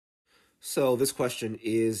So this question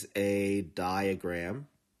is a diagram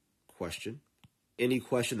question. Any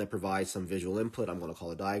question that provides some visual input, I'm going to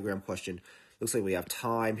call a diagram question. Looks like we have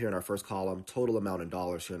time here in our first column, total amount in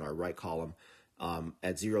dollars here in our right column.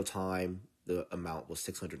 At 0 time, the amount was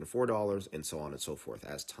 $604, and so on and so forth.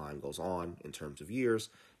 As time goes on in terms of years,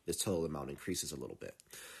 this total amount increases a little bit.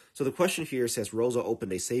 So the question here says Rosa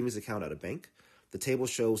opened a savings account at a bank. The table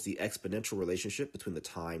shows the exponential relationship between the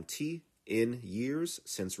time t in years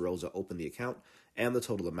since Rosa opened the account and the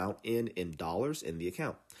total amount in dollars in the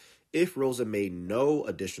account. If Rosa made no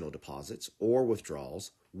additional deposits or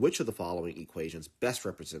withdrawals, which of the following equations best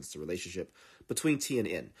represents the relationship between t and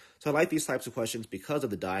n? So I like these types of questions because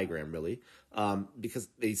of the diagram, really, because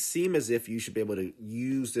they seem as if you should be able to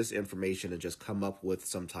use this information and just come up with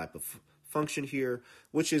some type of function here,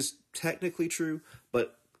 which is technically true,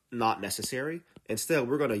 but not necessary. Instead,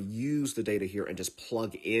 we're going to use the data here and just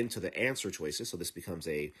plug into the answer choices. So this becomes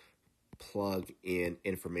a plug in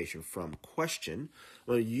information from question.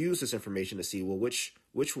 I'm going to use this information to see, well, which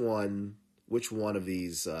one of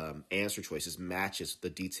these answer choices matches the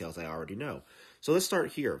details I already know. So let's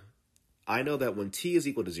start here. I know that when t is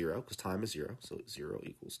equal to 0, because time is 0, so 0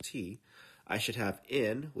 equals t, I should have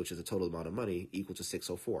n, which is the total amount of money, equal to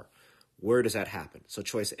 604. Where does that happen? So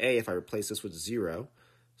choice A, if I replace this with 0,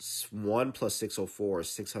 1 plus 604 is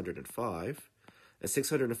 605. And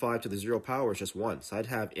 605 to the 0 power is just 1. So I'd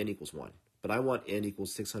have n equals 1. But I want n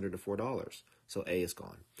equals $604. So A is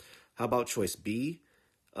gone. How about choice B?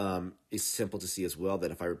 It's simple to see as well that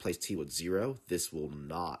if I replace t with 0, this will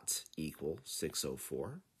not equal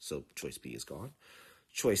 604. So choice B is gone.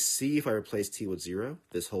 Choice C, if I replace t with 0,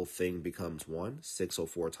 this whole thing becomes 1.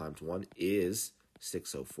 604 times 1 is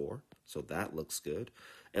 604. So that looks good.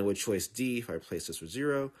 And with choice D, if I replace this with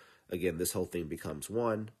 0, again, this whole thing becomes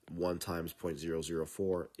 1. 1 times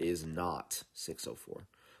 0.004 is not 604.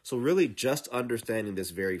 So really just understanding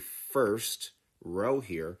this very first row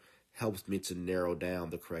here helps me to narrow down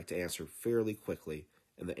the correct answer fairly quickly,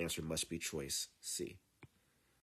 and the answer must be choice C.